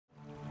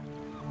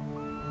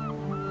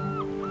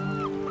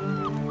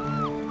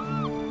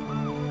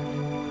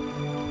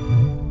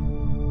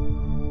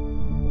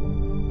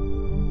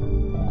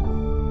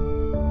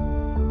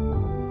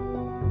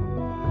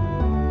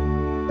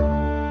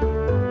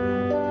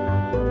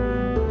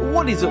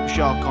What is up,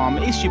 Shark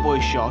Army? It's your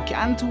boy Shark,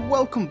 and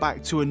welcome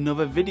back to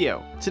another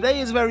video. Today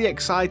is very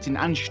exciting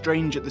and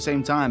strange at the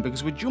same time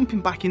because we're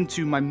jumping back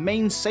into my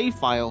main save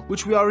file,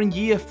 which we are in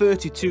year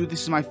 32.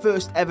 This is my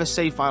first ever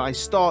save file I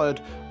started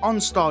on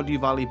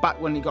Stardew Valley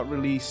back when it got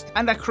released,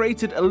 and I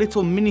created a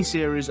little mini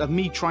series of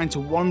me trying to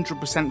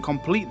 100%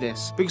 complete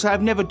this because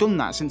I've never done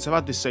that since I've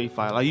had this save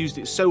file. I used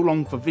it so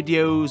long for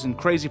videos and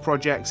crazy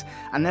projects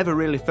and never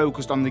really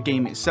focused on the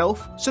game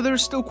itself, so there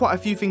is still quite a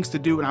few things to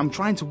do, and I'm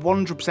trying to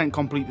 100%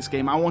 complete this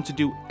game. I want to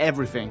do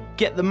everything,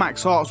 get the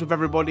max hearts with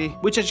everybody,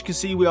 which as you can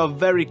see we are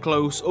very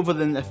close. Other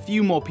than a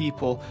few more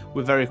people,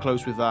 we're very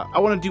close with that. I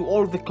want to do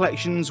all of the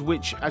collections,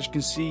 which as you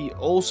can see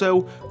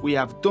also we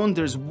have done.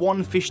 There's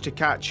one fish to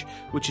catch,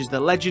 which is the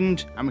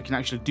legend, and we can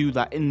actually do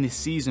that in this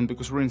season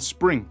because we're in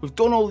spring. We've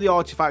done all the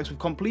artifacts, we've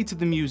completed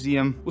the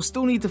museum. We'll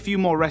still need a few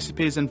more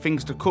recipes and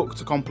things to cook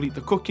to complete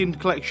the cooking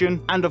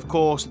collection, and of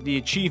course the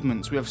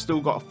achievements. We have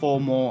still got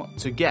 4 more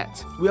to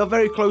get. We are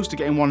very close to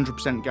getting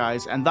 100%,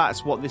 guys, and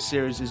that's what this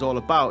series is all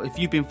about. If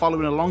you've been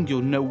following along,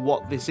 you'll know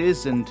what this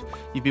is, and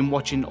you've been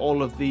watching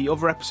all of the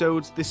other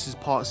episodes. This is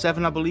part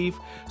 7, I believe,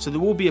 so there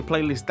will be a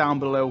playlist down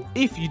below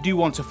if you do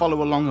want to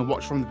follow along and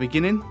watch from the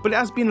beginning. But it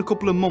has been a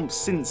couple of months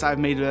since I've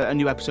made a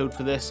new episode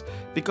for this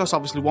because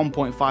obviously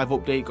 1.5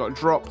 update got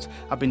dropped.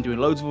 I've been doing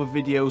loads of other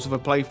videos, other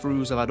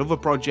playthroughs, I've had other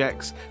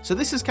projects, so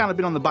this has kind of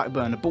been on the back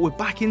burner, but we're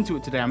back into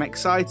it today. I'm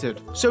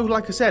excited. So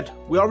like I said,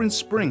 we are in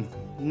spring.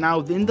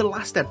 Now, in the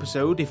last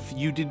episode, if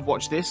you did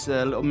watch this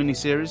little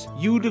mini-series,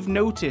 you would have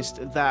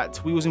noticed that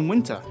we was in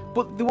winter.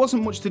 But there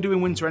wasn't much to do in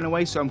winter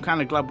anyway, so I'm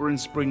kind of glad we're in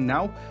spring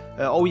now.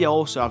 Oh yeah,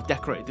 also, I've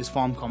decorated this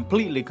farm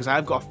completely because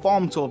I've got a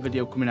farm tour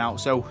video coming out,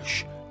 so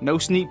shh, no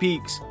sneak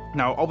peeks.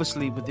 Now,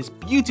 obviously, with this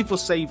beautiful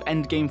save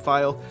endgame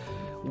file,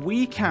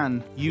 we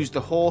can use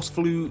the horse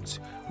flute,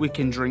 we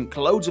can drink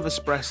loads of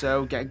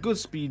espresso, get a good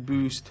speed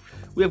boost.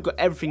 We have got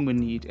everything we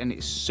need, and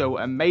it's so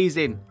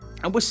amazing.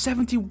 And we're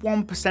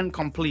 71%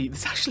 complete.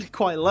 It's actually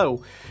quite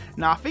low.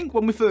 Now, I think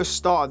when we first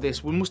started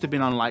this, we must have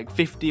been on like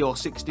 50 or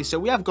 60, so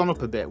we have gone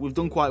up a bit. We've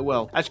done quite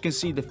well. As you can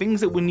see, the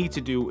things that we need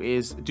to do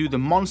is do the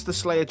Monster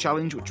Slayer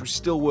challenge, which we're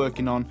still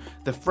working on.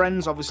 The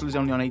Friends, obviously, is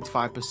only on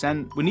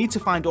 85%. We need to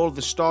find all of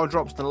the star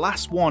drops. The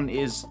last one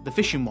is the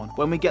fishing one.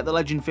 When we get the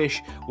legend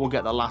fish, we'll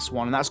get the last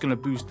one, and that's going to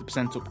boost the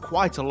percent up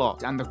quite a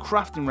lot. And the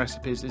crafting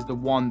recipes is the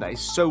one that is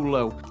so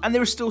low. And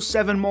there are still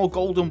 7 more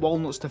golden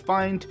walnuts to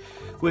find,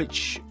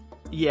 which...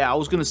 yeah, I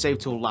was going to save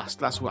till last.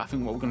 That's what I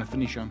think what we're going to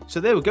finish on. So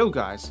there we go,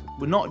 guys.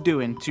 We're not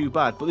doing too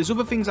bad. But there's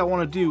other things I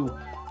want to do,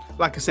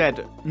 like I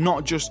said,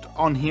 not just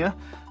on here.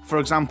 For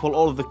example,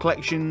 all of the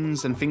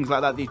collections and things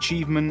like that, the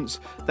achievements,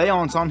 they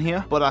aren't on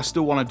here. But I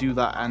still want to do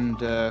that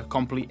and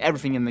complete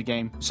everything in the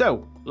game.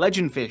 So,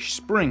 legend fish,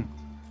 spring.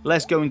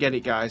 Let's go and get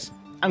it, guys.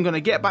 I'm going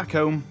to get back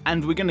home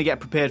and we're going to get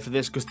prepared for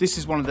this because this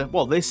is one of the,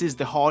 well, this is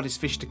the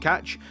hardest fish to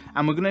catch.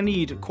 And we're going to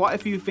need quite a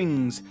few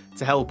things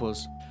to help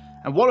us.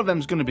 And one of them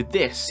is going to be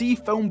this. Sea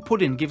foam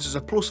pudding gives us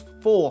a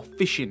 +4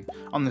 fishing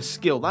on the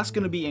skill. That's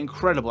going to be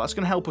incredible. That's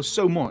going to help us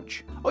so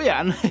much. Oh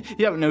yeah, and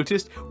you haven't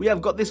noticed, we have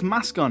got this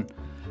mask on.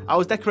 I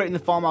was decorating the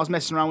farm, I was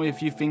messing around with a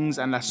few things,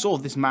 and I saw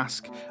this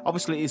mask.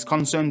 Obviously, it's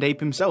Concerned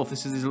Ape himself.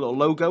 This is his little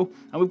logo,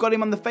 and we've got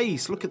him on the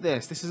face. Look at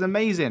this. This is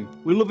amazing.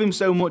 We love him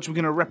so much, we're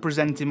going to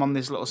represent him on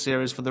this little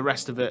series for the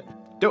rest of it.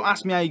 Don't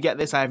ask me how you get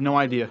this, I have no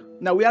idea.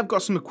 Now, we have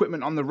got some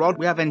equipment on the rod.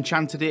 We have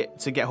enchanted it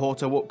to get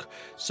Horto hook.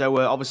 So,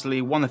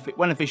 obviously, when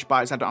a fish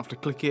bites, I don't have to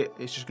click it.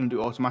 It's just going to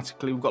do it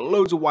automatically. We've got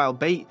loads of wild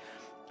bait,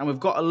 and we've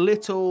got a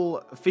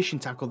little fishing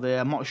tackle there.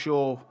 I'm not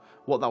sure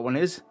what that one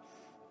is,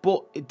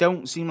 but it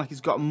don't seem like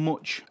it's got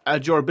much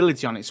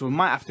durability on it, so we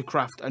might have to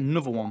craft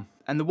another one.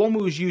 And the one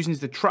we was using is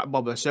the trap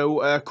bobber,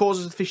 so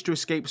causes the fish to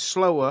escape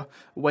slower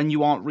when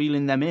you aren't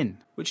reeling them in,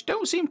 which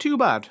don't seem too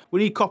bad. We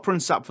need copper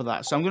and sap for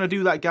that, so I'm going to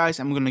do that, guys,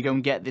 and we're going to go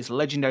and get this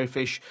legendary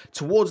fish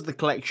towards the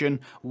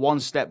collection, one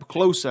step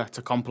closer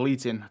to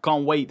completing. I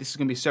can't wait, this is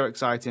going to be so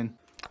exciting.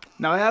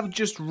 Now, I have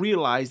just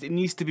realised it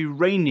needs to be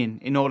raining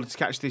in order to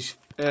catch this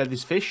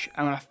fish,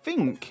 and I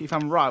think, if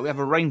I'm right, we have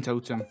a rain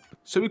totem.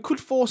 So we could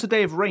force a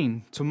day of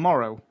rain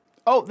tomorrow.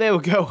 Oh, there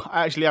we go.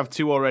 I actually have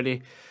 2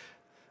 already.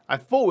 I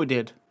thought we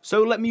did.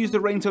 So let me use the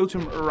rain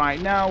totem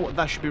right now.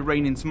 That should be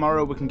raining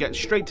tomorrow. We can get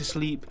straight to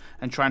sleep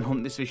and try and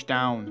hunt this fish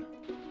down.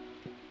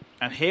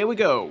 And here we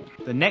go.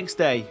 The next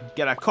day,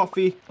 get our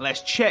coffee.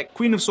 Let's check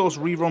Queen of Sauce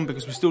rerun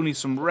because we still need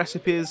some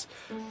recipes.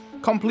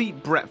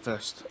 Complete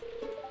breakfast.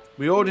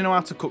 We already know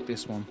how to cook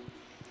this one.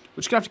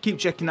 We're just going to have to keep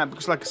checking that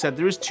because, like I said,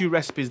 there is 2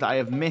 recipes that I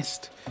have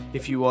missed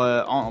if you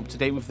aren't up to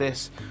date with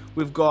this.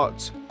 We've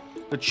got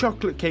the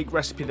chocolate cake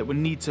recipe that we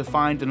need to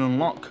find and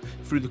unlock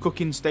through the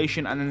cooking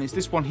station, and then it's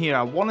this one here.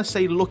 I want to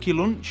say Lucky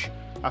Lunch.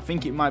 I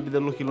think it might be the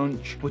Lucky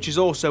Lunch, which is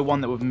also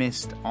one that we've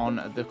missed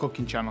on the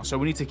cooking channel. So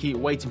we need to keep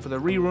waiting for the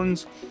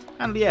reruns,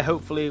 and yeah,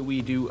 hopefully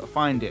we do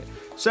find it.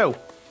 So,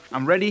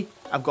 I'm ready.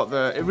 I've got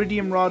the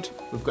iridium rod.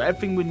 We've got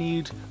everything we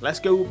need. Let's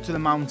go up to the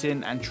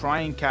mountain and try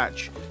and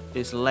catch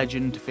this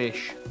legend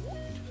fish.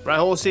 Right,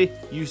 horsey,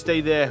 you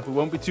stay there. We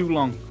won't be too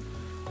long.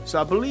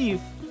 So I believe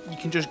you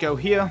can just go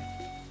here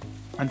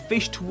and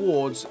fish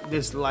towards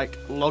this like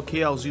log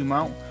here. I'll zoom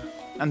out.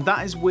 And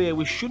that is where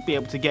we should be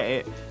able to get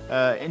it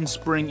in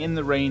spring, in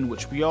the rain,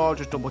 which we are.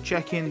 Just double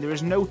checking. There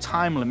is no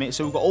time limit,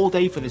 so we've got all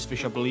day for this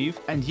fish, I believe.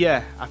 And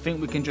yeah, I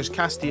think we can just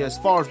cast here as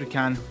far as we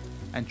can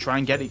and try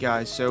and get it,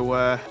 guys.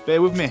 So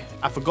bear with me.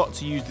 I forgot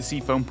to use the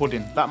seafoam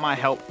pudding. That might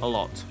help a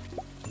lot.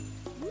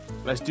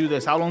 Let's do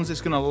this. How long is this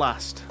going to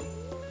last?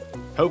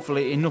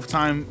 Hopefully enough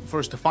time for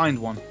us to find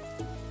one.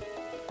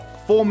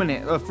 3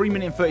 minute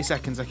and 30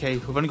 seconds. Okay,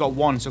 we've only got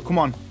one, so come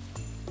on.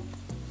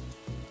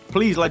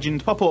 Please,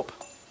 legend, pop up.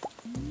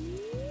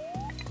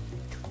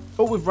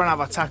 Oh, we've run out of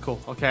our tackle.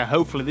 Okay,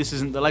 hopefully this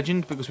isn't the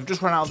legend because we've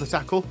just run out of the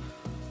tackle.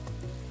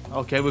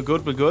 Okay, we're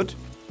good, we're good.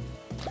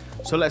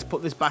 So let's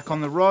put this back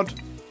on the rod.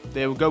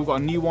 There we go, we've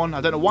got a new one.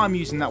 I don't know why I'm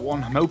using that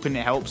one. I'm hoping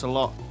it helps a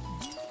lot.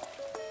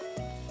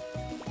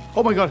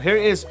 Oh my god, here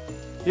it is.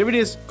 Here it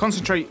is.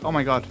 Concentrate. Oh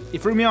my god.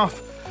 It threw me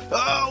off.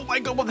 Oh my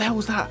god, what the hell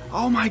was that?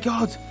 Oh my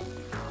god.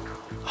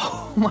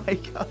 Oh my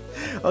god.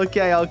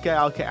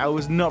 Okay. I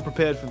was not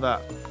prepared for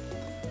that.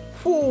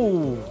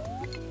 Whew.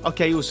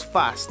 Okay, he was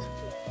fast.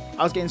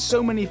 I was getting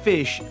so many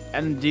fish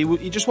and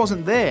he just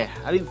wasn't there.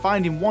 I didn't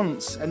find him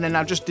once and then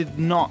I just did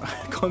not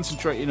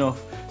concentrate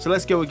enough. So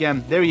let's go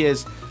again. There he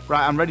is.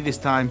 Right, I'm ready this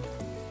time.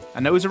 I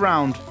know he's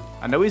around.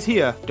 I know he's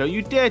here. Don't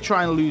you dare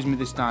try and lose me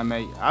this time,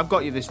 mate. I've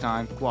got you this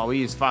time. Wow,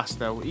 he is fast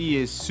though. He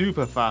is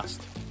super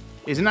fast.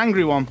 He's an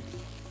angry one.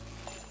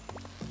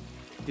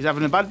 He's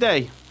having a bad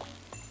day.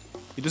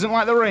 He doesn't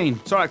like the rain.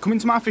 It's alright, come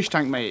into my fish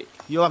tank, mate.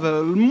 You'll have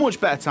a much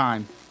better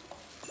time.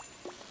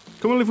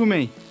 Come and live with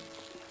me.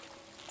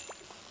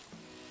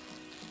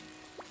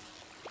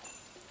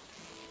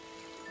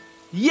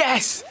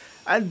 Yes!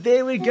 And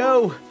there we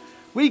go.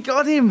 We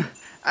got him.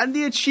 And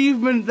the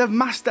achievement, the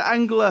Master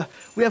Angler.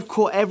 We have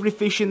caught every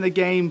fish in the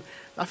game.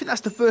 I think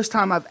that's the first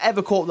time I've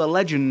ever caught the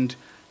legend.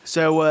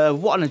 So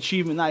what an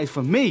achievement that is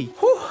for me.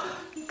 Whew.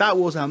 That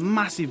was a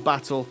massive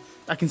battle.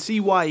 I can see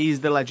why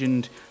he's the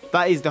legend.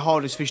 That is the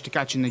hardest fish to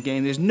catch in the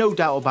game. There's no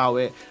doubt about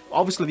it.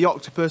 Obviously, the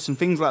octopus and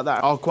things like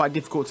that are quite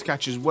difficult to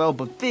catch as well,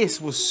 but this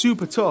was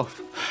super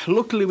tough.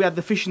 Luckily, we had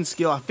the fishing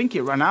skill. I think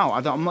it ran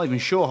out. I'm not even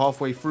sure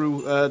halfway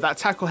through. That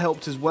tackle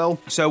helped as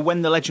well. So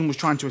when the legend was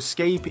trying to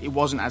escape, it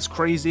wasn't as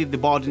crazy. The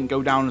bar didn't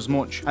go down as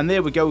much. And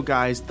there we go,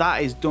 guys.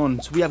 That is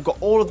done. So we have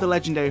got all of the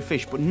legendary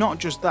fish, but not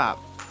just that.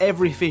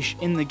 Every fish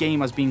in the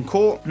game has been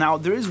caught. Now,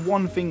 there is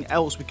one thing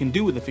else we can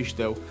do with the fish,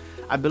 though.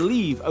 I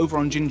believe over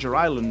on Ginger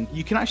Island,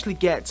 you can actually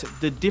get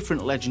the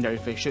different legendary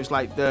fish. So it's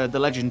like the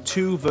Legend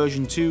 2,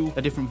 version 2,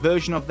 a different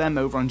version of them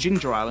over on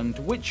Ginger Island,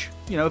 which,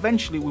 you know,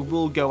 eventually we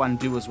will go and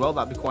do as well.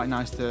 That'd be quite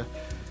nice to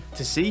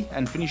see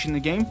and finish in the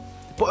game.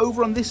 But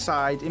over on this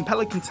side, in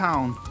Pelican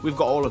Town, we've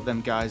got all of them,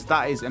 guys.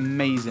 That is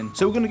amazing.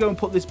 So we're going to go and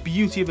put this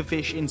beauty of a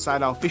fish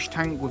inside our fish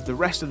tank with the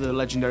rest of the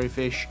legendary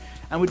fish.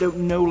 And we don't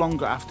no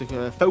longer have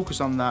to focus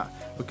on that.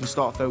 We can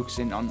start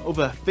focusing on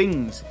other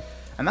things.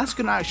 And that's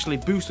going to actually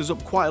boost us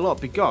up quite a lot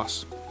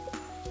because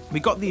we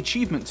got the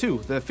achievement too,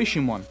 the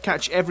fishing one.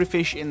 Catch every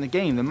fish in the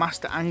game, the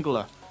Master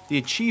Angler. The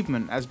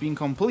achievement has been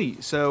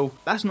complete, so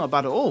that's not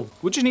bad at all.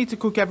 We just need to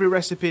cook every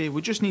recipe.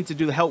 We just need to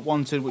do the help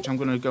wanted, which I'm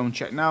going to go and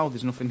check now.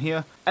 There's nothing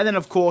here. And then,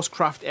 of course,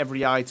 craft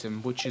every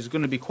item, which is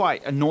going to be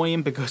quite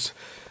annoying because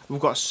we've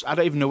got, I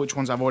don't even know which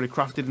ones I've already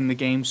crafted in the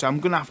game, so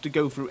I'm going to have to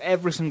go through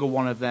every single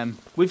one of them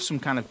with some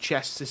kind of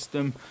chest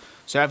system.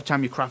 So every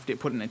time you craft it,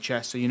 put it in a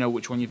chest so you know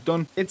which one you've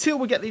done. Until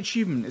we get the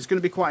achievement, it's going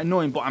to be quite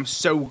annoying, but I'm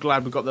so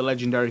glad we got the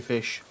legendary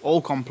fish.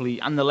 All complete,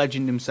 and the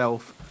legend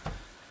himself.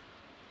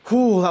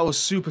 Whew, that was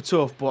super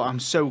tough, but I'm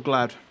so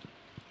glad.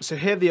 So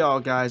here they are,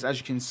 guys, as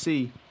you can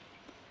see.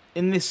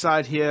 In this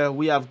side here,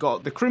 we have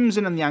got the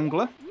Crimson and the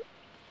Angler.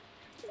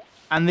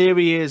 And there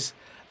he is.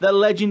 The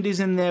legend is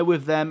in there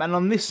with them. And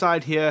on this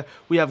side here,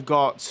 we have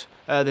got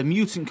the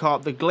Mutant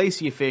Carp, the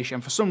Glacier Fish,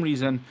 and for some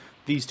reason,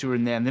 these two are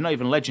in there, and they're not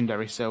even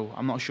legendary, so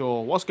I'm not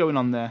sure what's going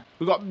on there.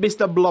 We've got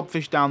Mr.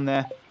 Blobfish down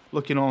there,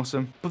 looking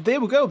awesome. But there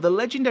we go, the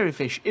legendary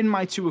fish in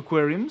my 2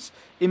 aquariums,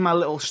 in my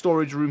little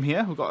storage room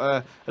here. We've got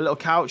a little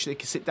couch that you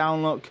can sit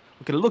down, look.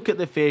 We can look at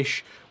the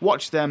fish,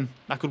 watch them.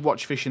 I could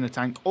watch fish in the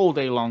tank all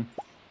day long.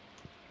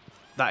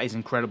 That is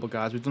incredible,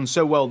 guys. We've done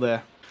so well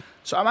there.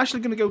 So I'm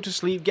actually going to go to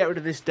sleep, get rid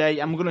of this day,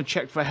 and we're going to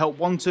check for help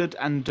wanted,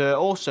 and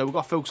also we've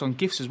got to focus on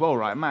gifts as well,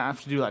 right? I might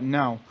have to do that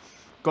now.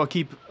 Got to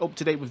keep up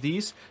to date with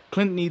these.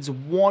 Clint needs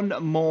 1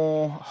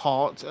 more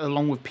heart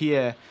along with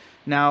Pierre.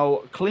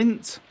 Now,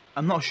 Clint,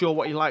 I'm not sure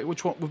what he likes.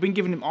 Which one? We've been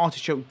giving him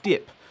artichoke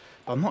dip,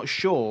 but I'm not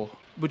sure.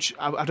 Which,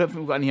 I don't think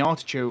we've got any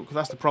artichoke.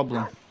 That's the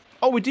problem.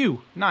 Oh, we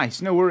do.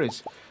 Nice. No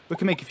worries. We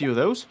can make a few of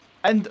those.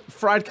 And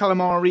fried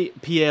calamari,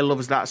 Pierre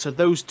loves that. So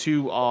those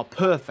 2 are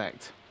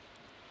perfect.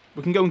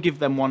 We can go and give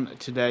them one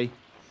today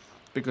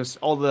because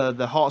all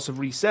the hearts have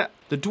reset.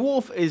 The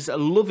dwarf is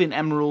loving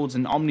emeralds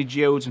and omni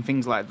geodes and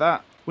things like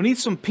that. We need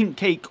some pink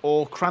cake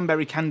or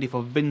cranberry candy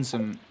for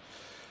Vincent.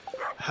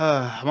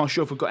 I'm not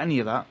sure if we've got any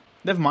of that.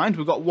 Never mind,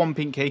 we've got 1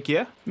 pink cake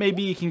here.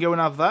 Maybe you can go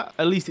and have that.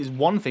 At least it's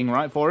one thing,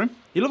 right, for him.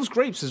 He loves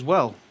grapes as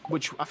well,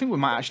 which I think we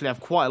might actually have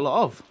quite a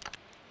lot of.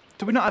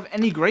 Do we not have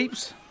any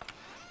grapes?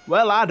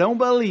 Well, I don't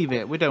believe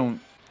it. We don't.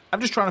 I'm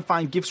just trying to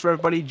find gifts for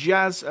everybody.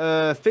 Jazz,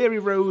 Fairy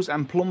Rose,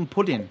 and Plum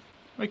Pudding.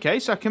 Okay,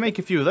 so I can make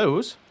a few of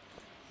those.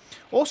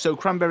 Also,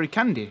 cranberry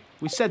candy.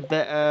 We said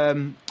that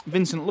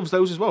Vincent loves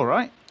those as well,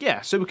 right?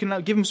 Yeah, so we can now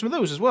give him some of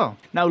those as well.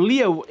 Now,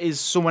 Leo is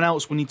someone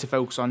else we need to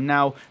focus on.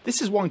 Now,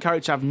 this is one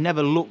character I've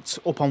never looked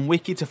up on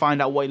Wiki to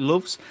find out what he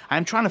loves.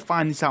 I'm trying to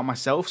find this out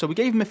myself. So we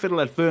gave him a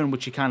Fiddlehead Fern,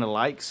 which he kind of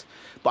likes.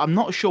 But I'm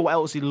not sure what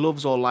else he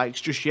loves or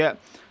likes just yet.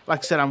 Like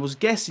I said, I was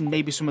guessing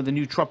maybe some of the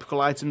new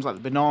tropical items like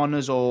the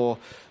bananas or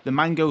the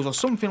mangoes or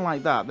something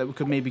like that we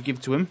could maybe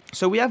give to him.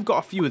 So we have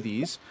got a few of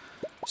these.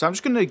 So I'm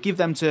just going to give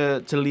them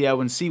to Leo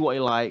and see what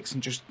he likes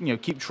and just, you know,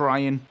 keep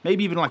trying.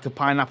 Maybe even like a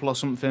pineapple or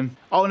something.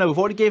 Oh no, we've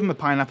already gave him a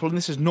pineapple and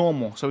this is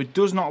normal. So he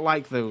does not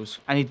like those.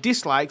 And he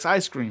dislikes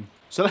ice cream.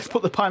 So let's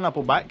put the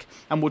pineapple back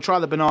and we'll try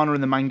the banana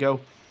and the mango.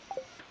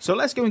 So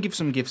let's go and give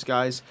some gifts,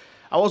 guys.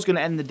 I was going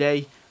to end the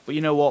day, but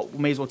you know what? We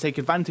may as well take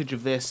advantage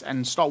of this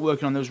and start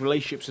working on those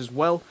relationships as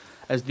well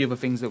as the other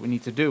things that we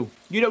need to do.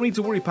 You don't need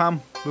to worry,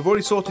 Pam. We've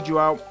already sorted you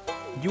out.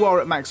 You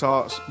are at max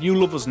hearts. You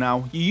love us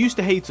now. You used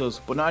to hate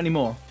us, but not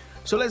anymore.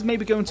 So let's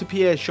maybe go into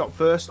Pierre's shop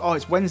first. Oh,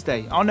 it's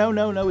Wednesday. Oh,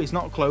 no, it's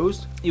not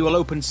closed. He will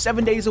open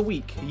 7 days a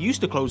week. He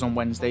used to close on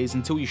Wednesdays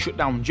until you shut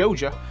down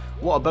Joja.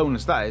 What a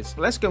bonus that is.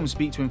 Let's go and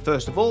speak to him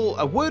first of all.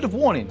 A word of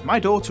warning. My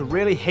daughter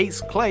really hates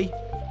clay.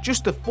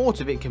 Just the thought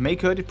of it can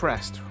make her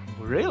depressed.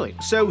 Really?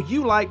 So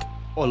you like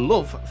or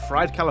love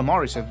fried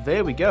calamari, so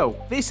there we go.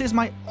 This is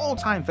my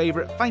all-time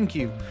favourite, thank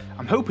you.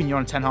 I'm hoping you're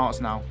on 10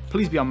 hearts now.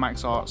 Please be on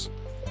max hearts.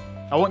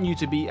 I want you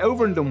to be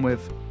over and done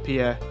with,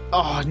 Pierre.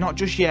 Oh, not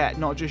just yet,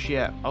 not just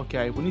yet.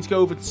 Okay, we need to go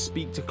over to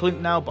speak to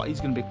Clint now, but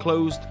he's going to be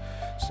closed,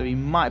 so he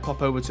might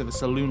pop over to the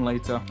saloon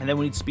later. And then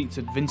we need to speak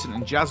to Vincent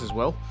and Jazz as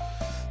well.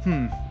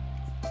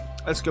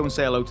 Let's go and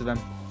say hello to them.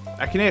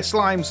 I can hear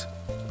slimes.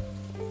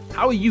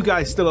 How are you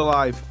guys still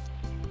alive?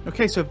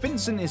 Okay, so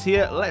Vincent is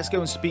here. Let's go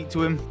and speak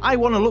to him. I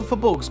want to look for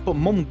bugs, but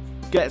Mum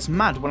gets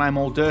mad when I'm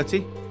all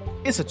dirty.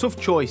 It's a tough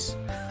choice.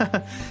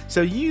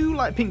 So you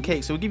like pink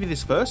cake, so we'll give you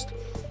this first.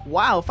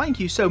 Wow, thank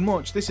you so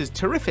much. This is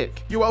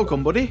terrific. You're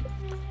welcome, buddy.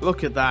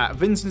 Look at that.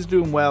 Vincent's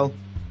doing well.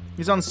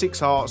 He's on 6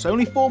 hearts.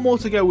 Only 4 more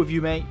to go with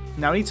you, mate.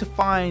 Now I need to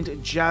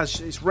find Jazz.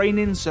 It's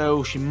raining,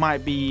 so she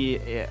might be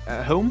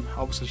at home.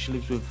 Obviously, she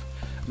lives with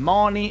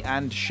Marnie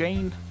and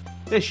Shane.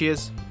 There she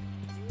is.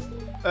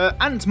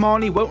 Aunt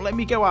Marnie won't let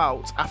me go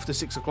out after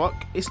 6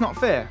 o'clock. It's not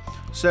fair.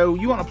 So,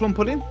 you want a plum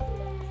pudding?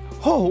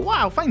 Oh,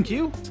 wow, thank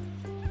you.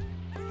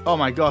 Oh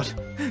my god.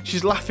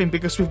 She's laughing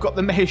because we've got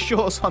the mayor's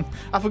shorts on.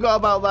 I forgot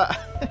about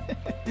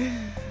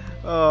that.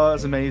 Oh,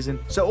 that's amazing.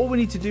 So, all we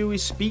need to do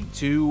is speak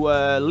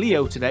to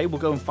Leo today. We'll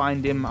go and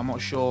find him. I'm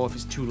not sure if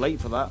it's too late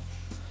for that.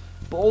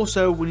 But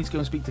also, we need to go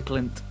and speak to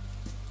Clint.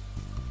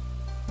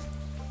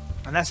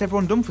 And that's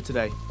everyone done for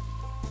today.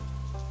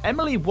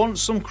 Emily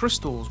wants some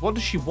crystals. What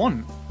does she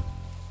want?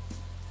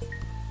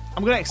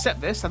 I'm going to accept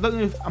this.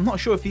 I'm not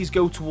sure if these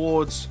go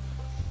towards...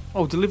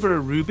 Oh, deliver a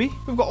ruby?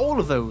 We've got all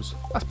of those.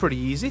 That's pretty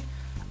easy.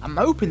 I'm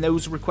hoping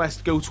those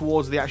requests go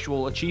towards the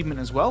actual achievement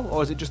as well.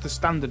 Or is it just the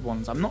standard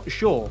ones? I'm not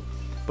sure.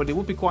 But it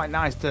would be quite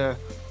nice to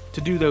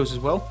do those as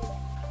well.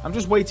 I'm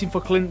just waiting for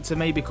Clint to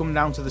maybe come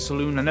down to the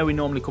saloon. I know he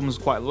normally comes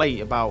quite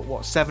late, about,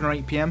 what, 7 or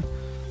 8 PM?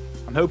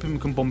 I'm hoping we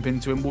can bump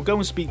into him. We'll go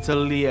and speak to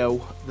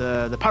Leo,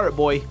 the parrot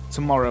boy,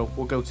 tomorrow.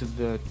 We'll go to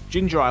the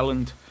Ginger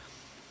Island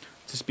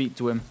to speak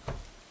to him.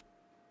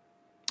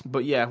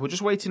 But yeah, we're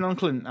just waiting on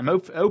Clint. I'm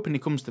hoping he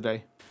comes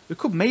today. We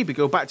could maybe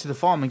go back to the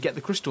farm and get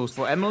the crystals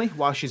for Emily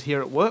while she's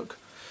here at work.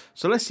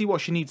 So let's see what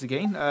she needs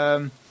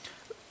again.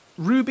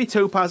 Ruby,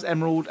 topaz,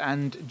 emerald,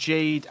 and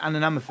jade, and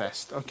an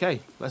amethyst. Okay,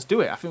 let's do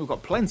it. I think we've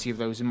got plenty of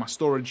those in my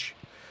storage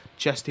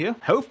chest here.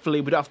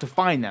 Hopefully we don't have to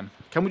find them.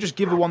 Can we just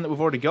give her one that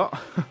we've already got?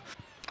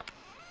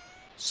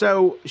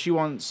 So she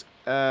wants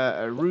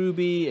a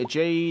ruby, a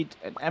jade,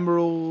 an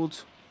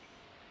emerald,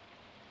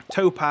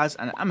 topaz,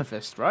 and an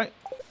amethyst, right?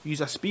 Use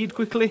our speed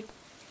quickly.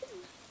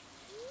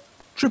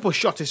 Triple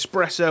shot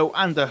espresso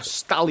and a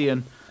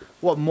stallion.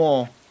 What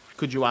more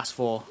could you ask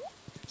for?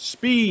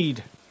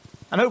 Speed.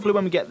 And hopefully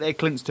when we get there,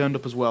 Clint's turned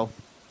up as well.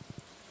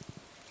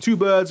 2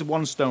 birds,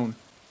 1 stone.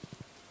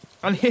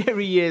 And here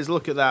he is,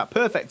 look at that.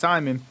 Perfect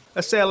timing.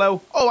 Let's say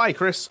hello. Oh, hi,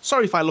 Chris.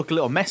 Sorry if I look a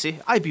little messy.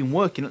 I've been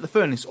working at the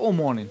furnace all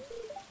morning.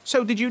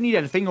 So, did you need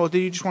anything or did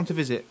you just want to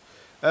visit?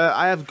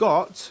 I have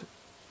got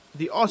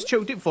the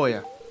artichoke dip for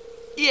you.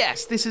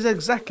 Yes, this is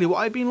exactly what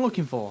I've been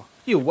looking for.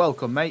 You're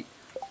welcome, mate.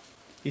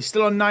 He's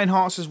still on 9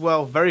 hearts as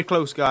well. Very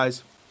close,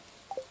 guys.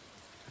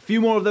 A few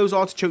more of those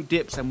artichoke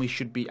dips and we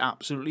should be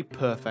absolutely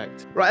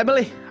perfect. Right,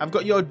 Emily, I've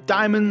got your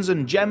diamonds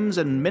and gems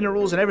and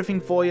minerals and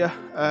everything for you.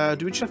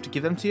 Do we just have to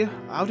give them to you?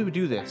 How do we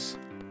do this?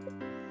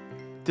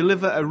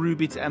 Deliver a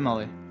ruby to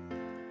Emily.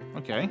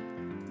 Okay.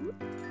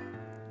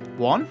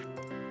 1,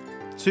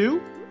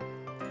 2,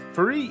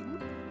 3,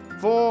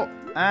 4,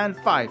 and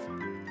 5.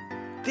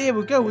 There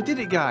we go, we did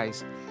it,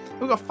 guys.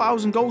 We've got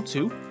 1,000 gold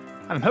too.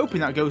 And I'm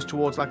hoping that goes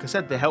towards, like I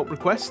said, the help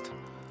request.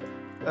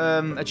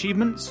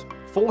 Achievements.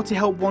 40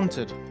 help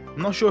wanted.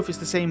 I'm not sure if it's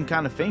the same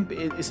kind of thing, but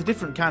it's a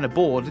different kind of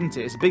board, isn't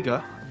it? It's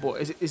bigger,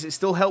 but is it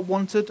still help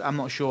wanted? I'm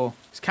not sure.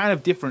 It's kind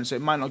of different, so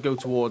it might not go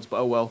towards, but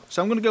oh well.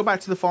 So I'm going to go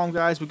back to the farm,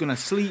 guys. We're going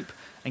to sleep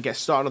and get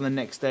started on the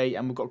next day,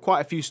 and we've got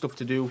quite a few stuff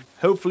to do.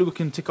 Hopefully we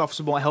can tick off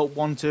some more help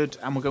wanted,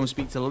 and we'll go and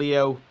speak to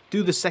Leo,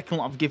 do the second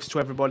lot of gifts to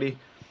everybody,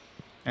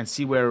 and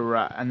see where we're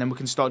at, and then we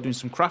can start doing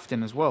some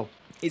crafting as well.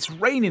 It's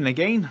raining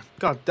again.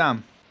 God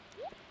damn.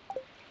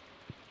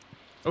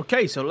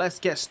 Okay, so let's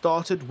get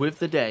started with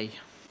the day.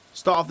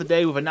 Start off the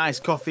day with a nice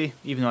coffee,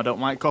 even though I don't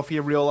like coffee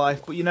in real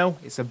life, but you know,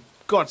 it's a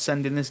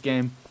godsend in this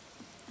game.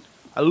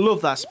 I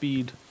love that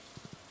speed.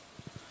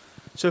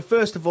 So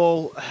first of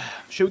all,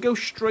 shall we go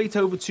straight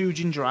over to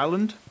Ginger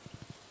Island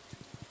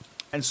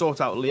and sort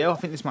out Leo? I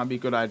think this might be a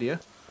good idea.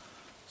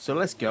 So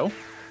let's go.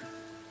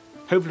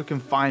 Hopefully we can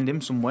find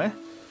him somewhere.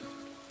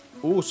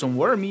 Oh, some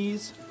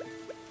wormies.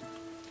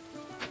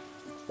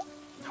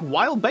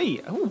 Wild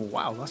bait. Oh,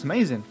 wow, that's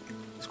amazing.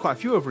 There's quite a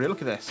few over here,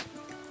 look at this.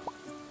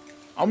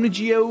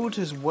 Omnigeode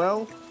as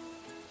well.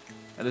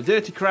 And a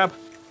dirty crab.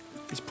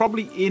 It's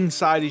probably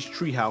inside his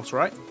treehouse,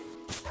 right?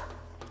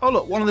 Oh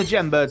look, one of the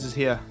gem birds is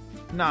here.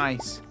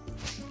 Nice.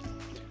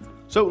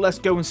 So let's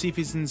go and see if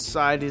he's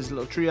inside his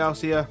little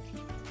treehouse here.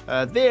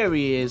 There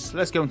he is.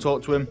 Let's go and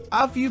talk to him.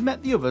 Have you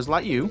met the others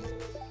like you?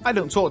 I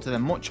don't talk to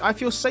them much. I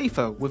feel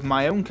safer with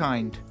my own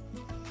kind.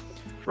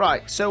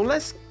 Right, so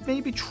let's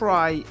maybe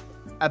try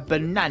a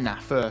banana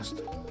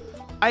first.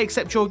 I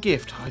accept your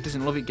gift. Oh, he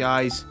doesn't love it,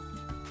 guys.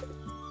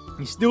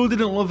 He still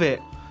didn't love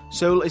it.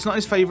 So it's not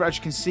his favourite, as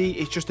you can see.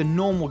 It's just a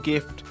normal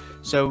gift,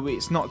 so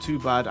it's not too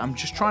bad. I'm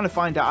just trying to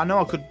find out. I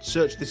know I could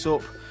search this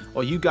up,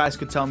 or you guys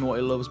could tell me what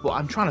he loves, but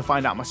I'm trying to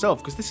find out myself,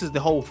 because this is the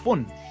whole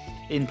fun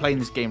in playing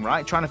this game,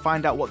 right? Trying to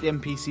find out what the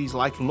NPCs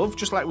like and love,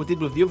 just like we did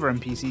with the other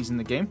NPCs in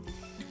the game.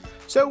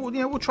 So, you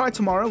know, we'll try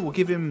tomorrow. We'll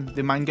give him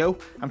the mango.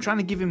 I'm trying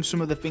to give him some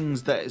of the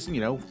things that is,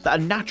 you know, that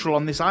are natural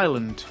on this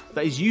island,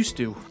 that he's used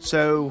to.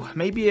 So,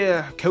 maybe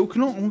a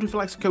coconut. I wonder if he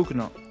likes a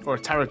coconut. Or a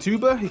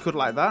taratuba. He could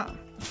like that.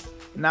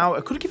 Now, I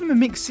could give him a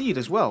mixed seed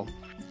as well.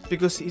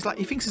 Because he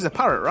thinks he's a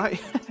parrot,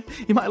 right?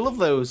 He might love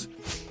those.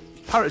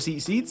 Parrots eat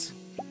seeds.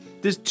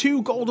 There's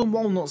 2 golden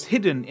walnuts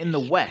hidden in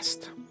the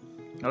west.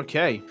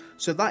 Okay.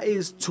 So that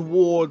is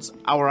towards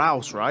our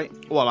house, right?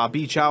 Well, our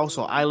beach house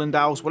or island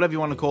house, whatever you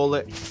want to call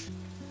it.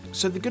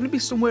 So they're going to be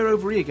somewhere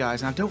over here,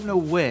 guys, and I don't know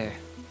where.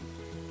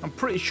 I'm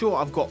pretty sure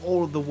I've got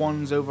all of the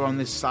ones over on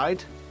this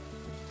side.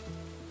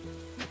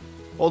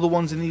 All the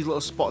ones in these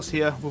little spots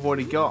here we've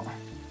already got.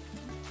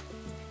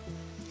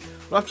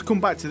 We'll have to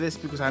come back to this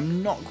because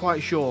I'm not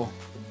quite sure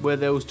where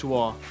those 2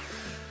 are.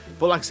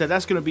 But like I said,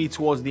 that's going to be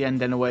towards the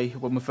end anyway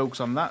when we focus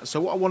on that. So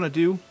what I want to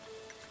do...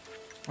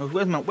 Oh,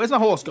 where's my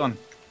horse gone?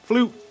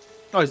 Flute!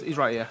 Oh, he's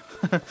right here.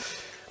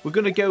 We're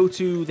going to go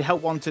to the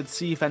help wanted,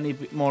 see if any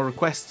more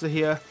requests are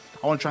here.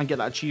 I want to try and get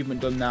that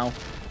achievement done now.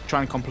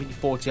 Try and complete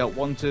 40 help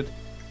wanted.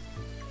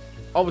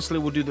 Obviously,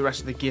 we'll do the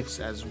rest of the gifts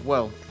as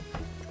well.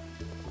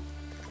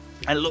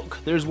 And look,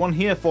 there's one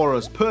here for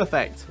us.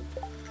 Perfect.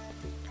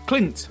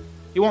 Clint,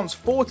 he wants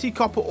 40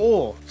 copper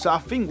ore. So I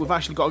think we've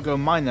actually got to go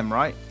and mine them,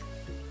 right?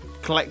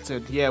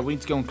 Collected. Yeah, we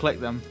need to go and collect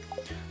them.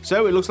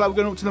 So it looks like we're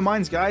going up to the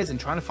mines, guys, and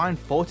trying to find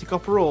 40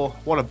 copper ore.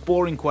 What a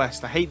boring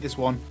quest. I hate this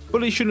one.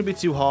 But it shouldn't be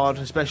too hard,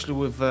 especially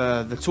with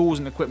the tools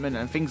and equipment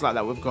and things like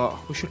that we've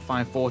got. We should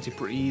find 40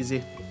 pretty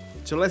easy.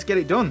 So let's get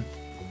it done.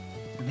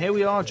 And here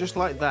we are, just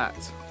like that.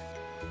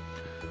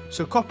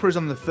 So copper is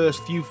on the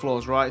first few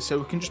floors, right? So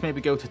we can just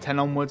maybe go to 10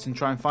 onwards and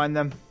try and find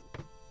them.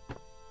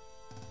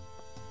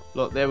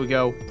 Look, there we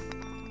go.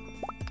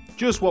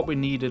 Just what we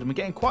needed. And we're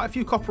getting quite a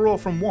few copper ore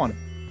from one.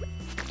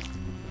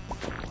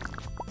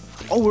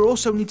 Oh, we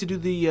also need to do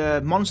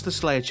the Monster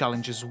Slayer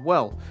challenge as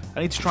well. I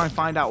need to try and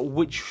find out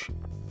which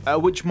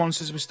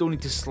monsters we still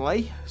need to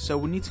slay. So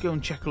we need to go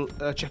and check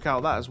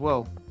out that as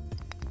well.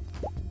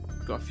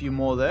 Got a few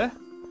more there.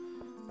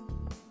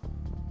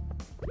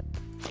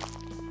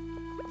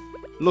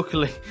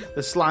 Luckily,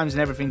 the slimes and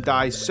everything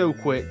die so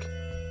quick.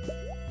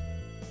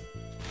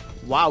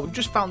 Wow, we've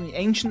just found the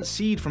ancient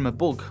seed from a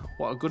bug.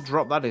 What a good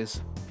drop that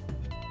is.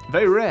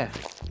 Very rare.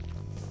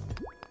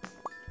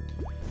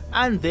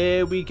 And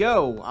there we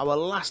go, our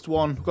last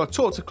one. We've got to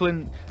talk to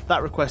Clint.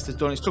 That request is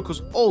done. It's took us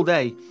all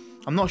day.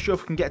 I'm not sure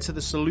if we can get to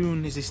the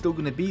saloon. Is he still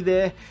going to be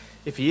there?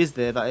 If he is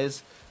there, that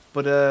is.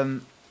 But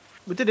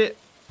we did it.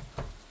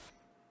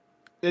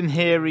 And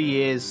here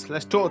he is.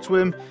 Let's talk to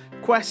him.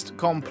 Quest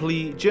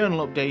complete.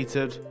 Journal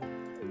updated.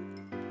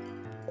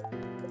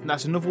 And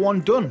that's another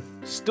one done.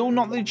 Still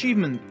not the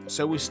achievement.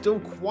 So we're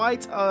still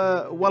quite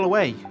well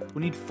away.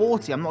 We need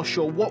 40. I'm not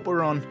sure what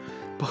we're on.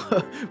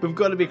 But we've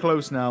got to be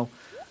close now.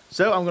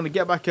 So I'm going to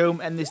get back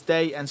home, end this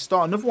day, and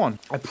start another one.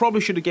 I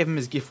probably should have given him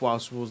his gift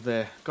whilst I was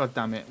there. God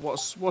damn it.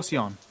 What's he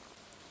on?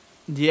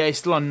 Yeah, he's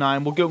still on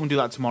 9. We'll go and do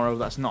that tomorrow.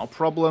 That's not a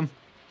problem.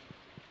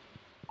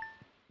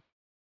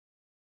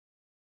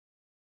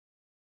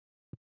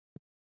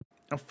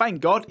 And thank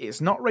God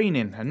it's not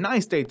raining. A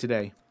nice day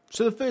today.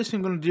 So the first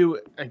thing I'm going to do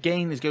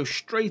again is go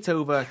straight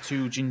over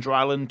to Ginger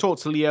Island, talk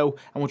to Leo,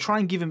 and we'll try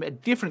and give him a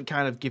different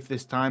kind of gift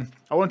this time.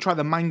 I want to try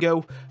the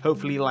mango,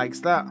 hopefully he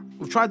likes that.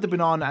 We've tried the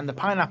banana and the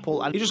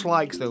pineapple, and he just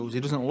likes those, he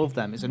doesn't love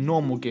them, it's a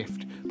normal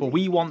gift. But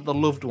we want the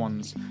loved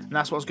ones, and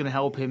that's what's going to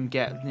help him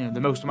get, you know,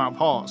 the most amount of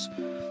hearts.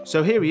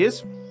 So here he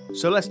is.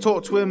 So let's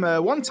talk to him.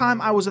 One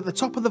time I was at the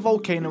top of the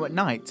volcano at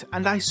night,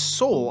 and I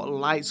saw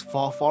lights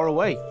far, far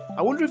away.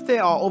 I wonder if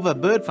there are other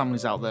bird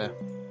families out there.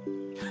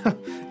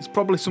 It's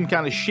probably some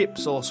kind of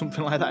ships or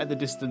something like that in the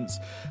distance.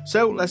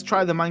 So let's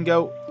try the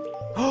mango.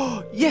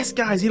 Oh yes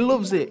guys, he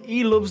loves it.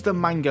 He loves the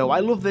mango.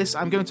 I love this.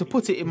 I'm going to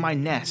put it in my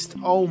nest.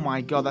 Oh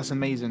my god, that's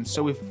amazing.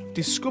 So we've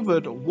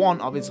discovered one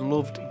of his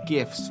loved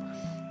gifts.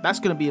 That's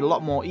going to be a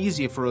lot more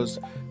easier for us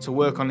to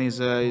work on his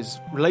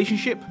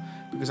relationship,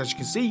 because as you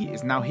can see,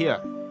 it's now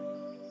here.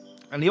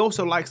 And he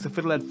also likes the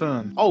fiddlehead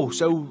fern.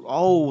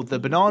 Oh, the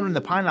banana and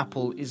the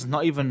pineapple is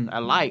not even a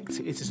liked,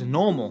 it is a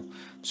normal.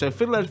 So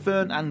fiddlehead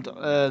fern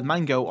and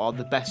mango are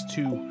the best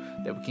two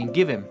that we can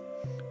give him.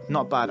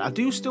 Not bad. I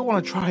do still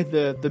want to try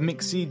the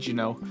mixed seeds, you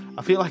know.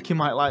 I feel like he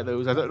might like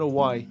those, I don't know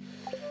why.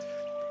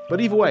 But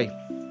either way,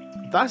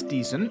 that's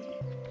decent.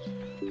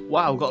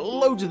 Wow, we've got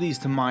loads of these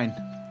to mine.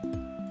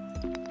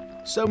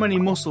 So many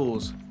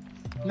mussels.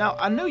 Now,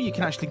 I know you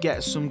can actually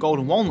get some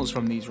golden walnuts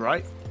from these,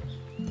 right?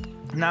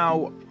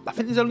 Now, I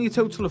think there's only a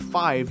total of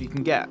 5 you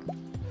can get.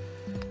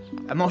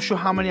 I'm not sure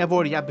how many I've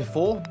already had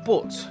before,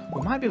 but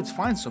we might be able to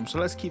find some, so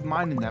let's keep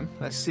mining them.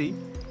 Let's see.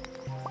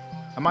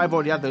 I might have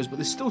already had those, but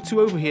there's still 2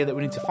 over here that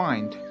we need to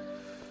find.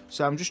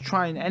 So I'm just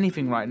trying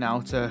anything right now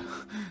to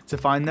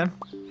find them.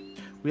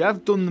 We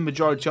have done the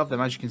majority of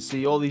them, as you can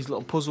see, all these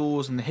little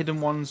puzzles and the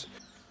hidden ones.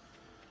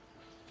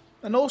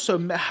 And also,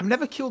 I've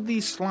never killed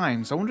these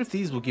slimes. I wonder if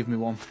these will give me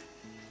one.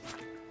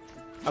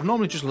 I've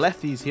normally just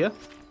left these here.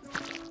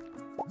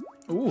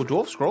 Ooh,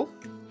 dwarf scroll.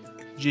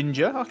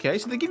 Ginger. Okay,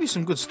 so they give you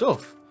some good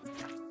stuff.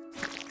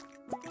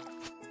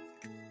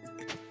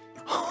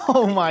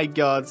 Oh my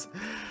god.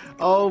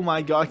 Oh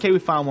my god. Okay, we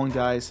found one,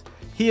 guys.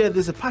 Here,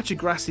 there's a patch of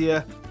grass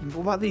here.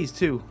 What about these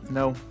two?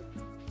 No.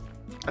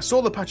 I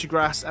saw the patch of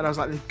grass and I was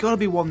like, there's got to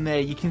be one there.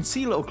 You can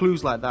see little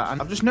clues like that.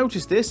 And I've just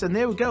noticed this, and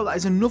there we go. That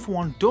is another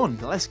one done.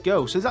 Let's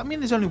go. So does that mean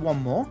there's only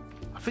one more?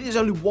 I think there's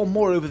only one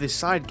more over this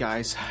side,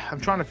 guys.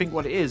 I'm trying to think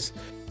what it is.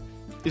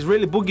 It's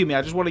really bugging me.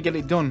 I just want to get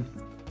it done.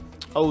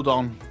 Hold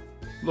on.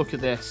 Look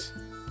at this.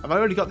 Have I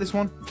already got this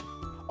one?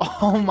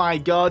 Oh my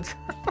god.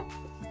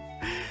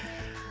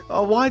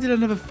 Oh, why did I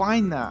never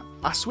find that?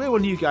 I swear one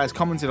of you guys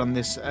commented on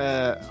this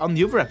on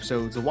the other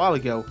episodes a while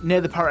ago,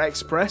 near the Parrot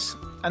Express.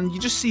 And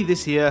you just see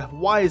this here.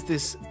 Why is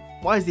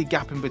the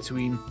gap in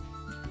between?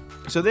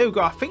 So there we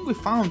go. I think we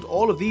found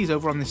all of these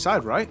over on this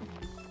side, right?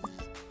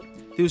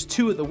 There was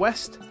 2 at the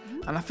west,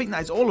 and I think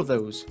that is all of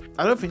those.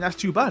 I don't think that's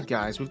too bad,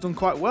 guys. We've done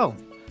quite well.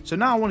 So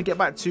now I want to get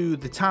back to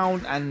the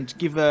town and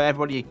give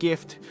everybody a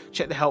gift,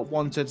 check the help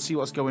wanted, see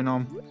what's going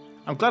on.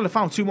 I'm glad I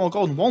found 2 more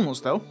golden walnuts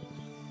though.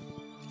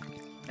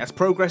 That's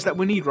progress that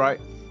we need, right?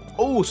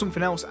 Oh,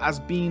 something else has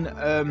been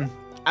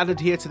added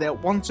here to the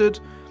help wanted.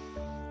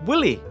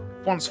 Willie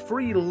wants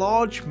 3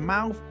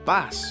 largemouth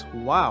bass.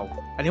 Wow.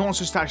 And he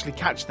wants us to actually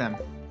catch them.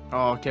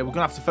 Oh, okay, we're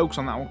going to have to focus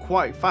on that one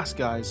quite fast,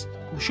 guys.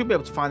 We should be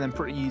able to find them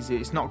pretty easy.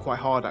 It's not quite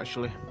hard,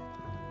 actually.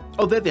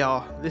 Oh, there they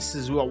are. This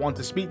is who I want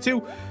to speak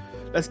to.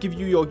 Let's give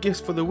you your gifts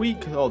for the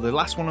week, or the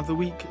last one of the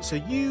week. So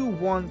you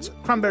want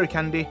cranberry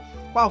candy.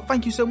 Wow,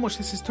 thank you so much.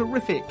 This is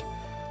terrific.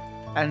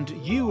 And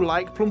you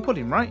like plum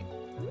pudding, right?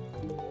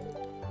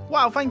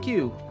 Wow, thank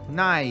you.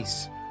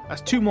 Nice.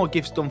 That's 2 more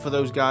gifts done for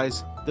those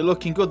guys. They're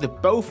looking good. They're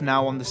both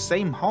now on the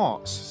same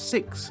hearts.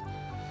 6.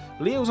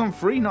 Leo's on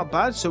 3, not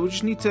bad. So we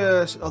just need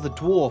to... Oh, the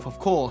dwarf, of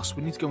course.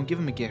 We need to go and give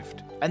him a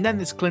gift. And then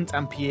there's Clint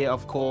and Pierre,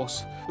 of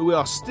course. We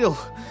are still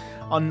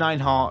on 9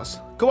 hearts.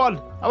 Go on.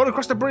 I want to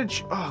cross the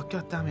bridge. Oh,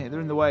 god damn it.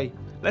 They're in the way.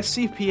 Let's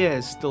see if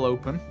Pierre's still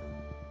open.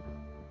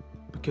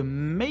 We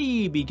can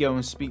maybe go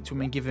and speak to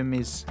him and give him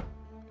his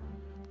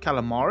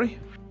calamari.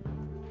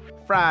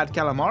 Fried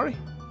calamari.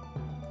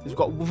 We've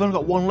only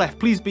got 1 left.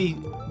 Please be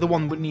the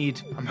one we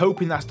need. I'm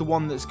hoping that's the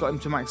one that's got him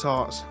to max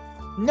hearts.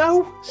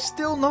 No,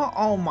 still not.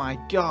 Oh my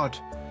god.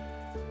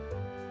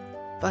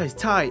 That is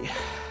tight.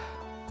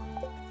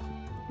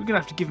 We're going to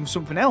have to give him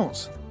something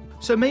else.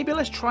 So maybe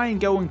let's try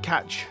and go and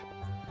catch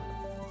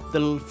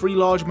the 3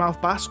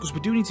 largemouth bass, because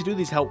we do need to do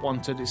these help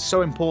wanted. It's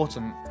so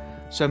important.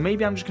 So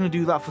maybe I'm just going to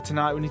do that for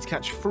tonight. We need to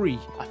catch 3.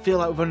 I feel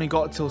like we've only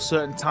got till a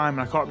certain time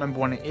and I can't remember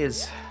when it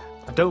is.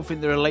 I don't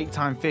think they're a late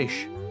time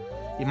fish.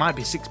 It might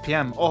be 6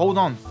 PM. Oh, hold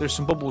on. There's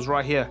some bubbles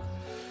right here.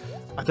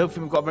 I don't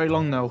think we've got very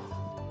long though.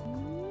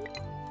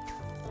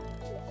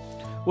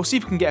 We'll see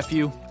if we can get a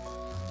few.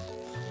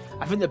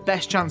 I think the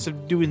best chance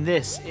of doing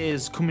this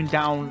is coming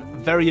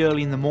down very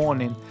early in the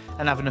morning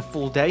and having a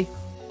full day.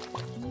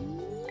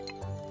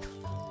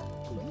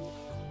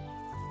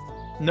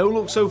 No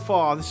luck so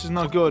far. This is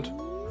not good.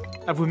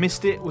 Have we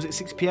missed it? Was it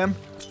 6 PM?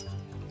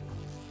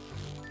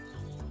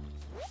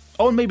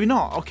 Oh, maybe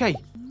not. Okay.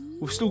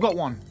 We've still got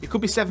one. It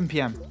could be 7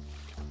 PM.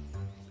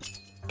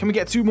 Can we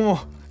get 2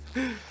 more?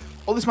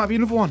 Oh, this might be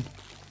another one.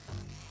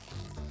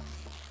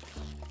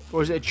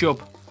 Or is it a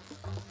chub?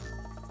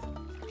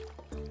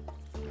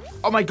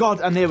 Oh my god,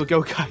 and there we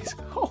go, guys.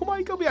 Oh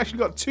my god, we actually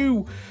got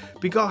 2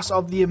 because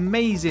of the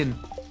amazing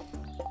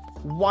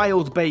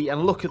wild bait.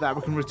 And look at that,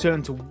 we can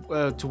return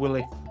to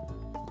Willy.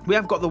 We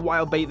have got the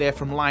wild bait there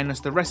from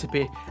Linus, the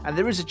recipe, and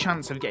there is a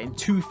chance of getting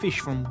 2 fish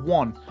from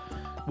 1,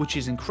 which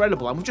is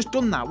incredible. And we've just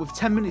done that with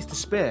 10 minutes to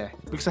spare,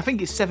 because I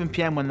think it's 7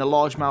 PM when the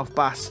largemouth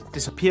bass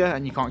disappear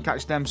and you can't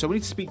catch them. So we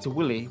need to speak to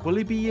Willy. Will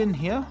he be in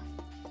here?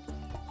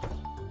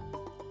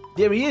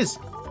 There he is,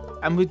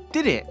 and we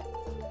did it.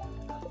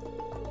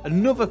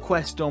 Another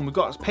quest done. We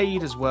got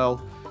paid as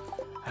well.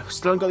 I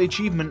still haven't got the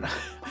achievement.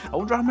 I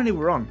wonder how many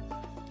we're on.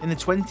 In the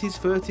 20s,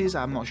 30s,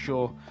 I'm not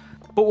sure.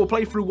 But we'll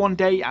play through one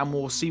day and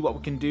we'll see what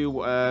we can do.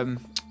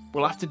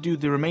 We'll have to do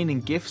the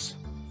remaining gifts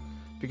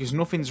because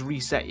nothing's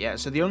reset yet.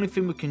 So the only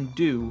thing we can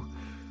do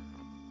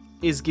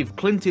is give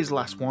Clint his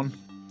last one,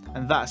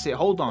 and that's it.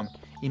 Hold on.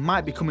 He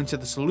might be coming to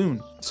the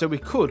saloon. So we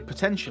could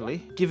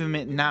potentially give him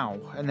it now,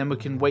 and then we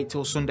can wait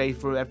till Sunday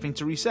for everything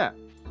to reset.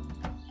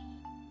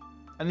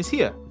 And he's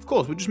here. Of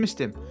course, we just missed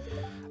him.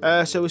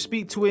 So we'll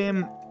speak to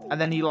him,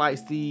 and then he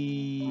likes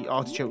the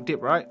artichoke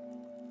dip, right?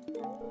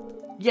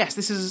 Yes,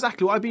 this is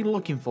exactly what I've been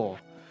looking for.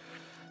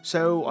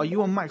 So, are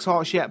you on max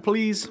hearts yet,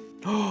 please?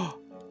 Oh,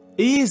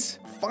 he is!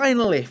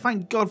 Finally!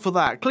 Thank God for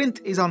that.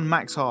 Clint is on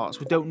max hearts.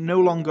 We don't no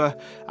longer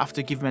have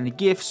to give him any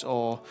gifts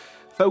or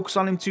focus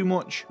on him too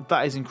much.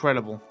 That is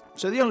incredible.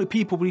 So the only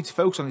people we need to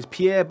focus on is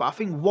Pierre, but I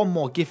think one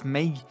more gift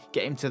may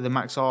get him to the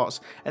max hearts.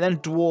 And then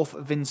Dwarf,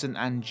 Vincent,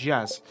 and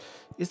Jazz.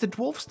 Is the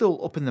Dwarf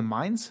still up in the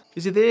mines?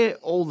 Is he there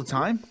all the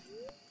time?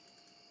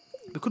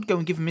 We could go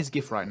and give him his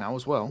gift right now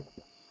as well.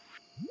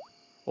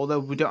 Although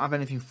we don't have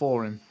anything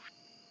for him.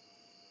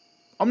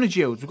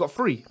 Omnigeodes, we've got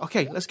 3.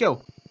 Okay, let's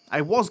go.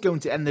 I was going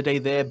to end the day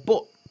there,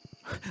 but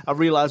I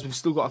realised we've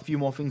still got a few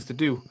more things to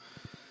do.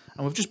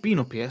 And we've just been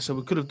up here, so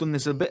we could have done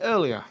this a bit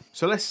earlier.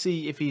 So let's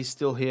see if he's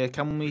still here.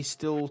 Can we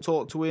still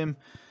talk to him?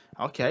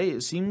 Okay,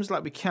 it seems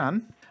like we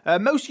can.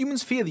 Most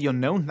humans fear the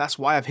unknown. That's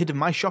why I've hidden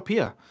my shop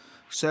here.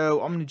 So,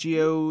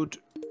 Omnigeode.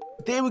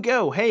 There we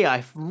go. Hey,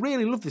 I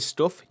really love this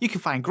stuff. You can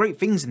find great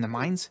things in the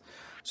mines.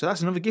 So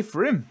that's another gift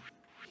for him.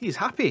 He's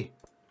happy.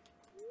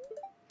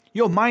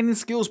 Your mining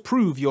skills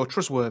prove you're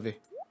trustworthy.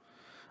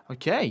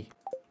 Okay.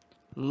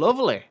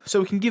 Lovely.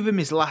 So we can give him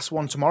his last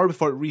one tomorrow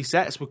before it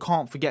resets. We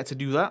can't forget to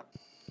do that.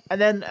 And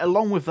then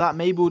along with that,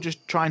 maybe we'll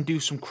just try and do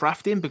some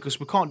crafting because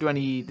we can't do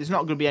any... There's not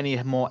going to be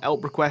any more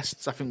elk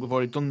requests. I think we've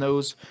already done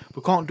those.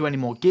 We can't do any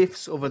more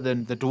gifts other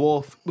than the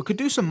dwarf. We could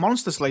do some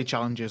monster slay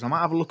challenges. I might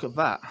have a look at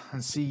that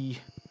and see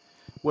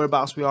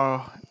whereabouts we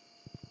are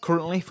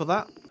currently for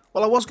that.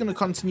 Well, I was going to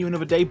continue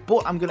another day,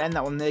 but I'm going to end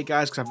that one there,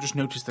 guys, because I've just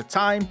noticed the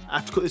time. I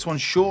have to cut this one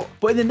short.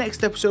 But in the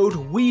next episode,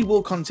 we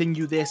will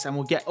continue this and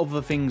we'll get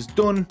other things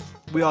done.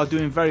 We are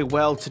doing very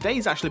well.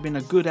 Today's actually been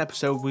a good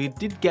episode. We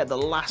did get the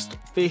last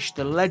fish,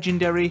 the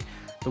legendary,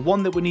 the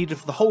one that we needed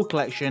for the whole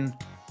collection,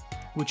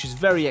 which is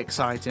very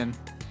exciting.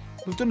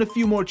 We've done a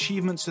few more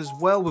achievements as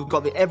well. We've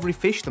got the Every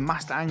Fish, the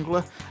Master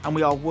Angler, and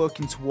we are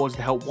working towards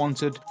the Help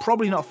Wanted.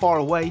 Probably not far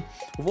away.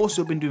 We've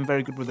also been doing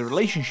very good with the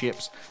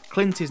relationships.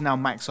 Clint is now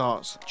max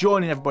arts,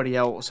 joining everybody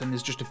else, and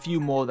there's just a few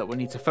more that we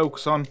need to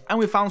focus on. And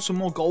we found some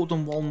more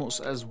golden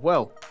walnuts as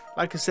well.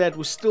 Like I said,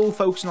 we're still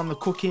focusing on the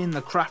cooking,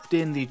 the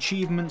crafting, the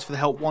achievements for the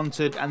Help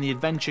Wanted, and the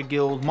Adventure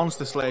Guild,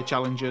 Monster Slayer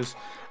challenges,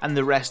 and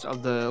the rest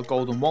of the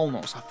golden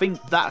walnuts. I think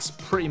that's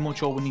pretty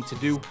much all we need to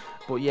do.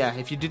 But yeah,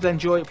 if you did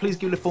enjoy it, please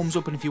give it a thumbs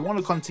up, and if you want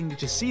to continue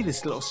to see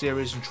this little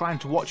series and trying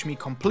to watch me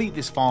complete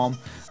this farm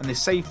and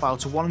this save file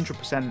to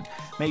 100%,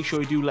 make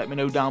sure you do let me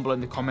know down below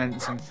in the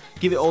comments and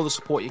give it all the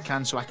support you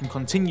can so I can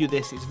continue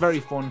this. It's very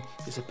fun,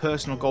 it's a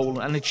personal goal,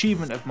 an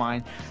achievement of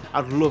mine.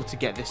 I'd love to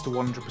get this to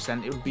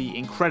 100%, it would be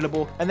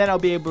incredible, and then I'll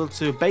be able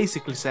to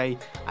basically say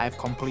I have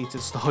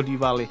completed Stardew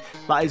Valley.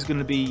 That is going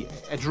to be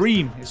a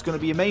dream, it's going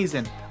to be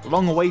amazing,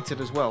 long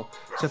awaited as well.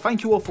 So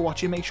thank you all for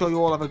watching, make sure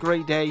you all have a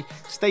great day,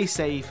 stay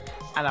safe,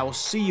 and I will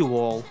see you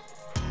all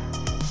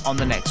on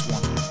the next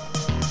one.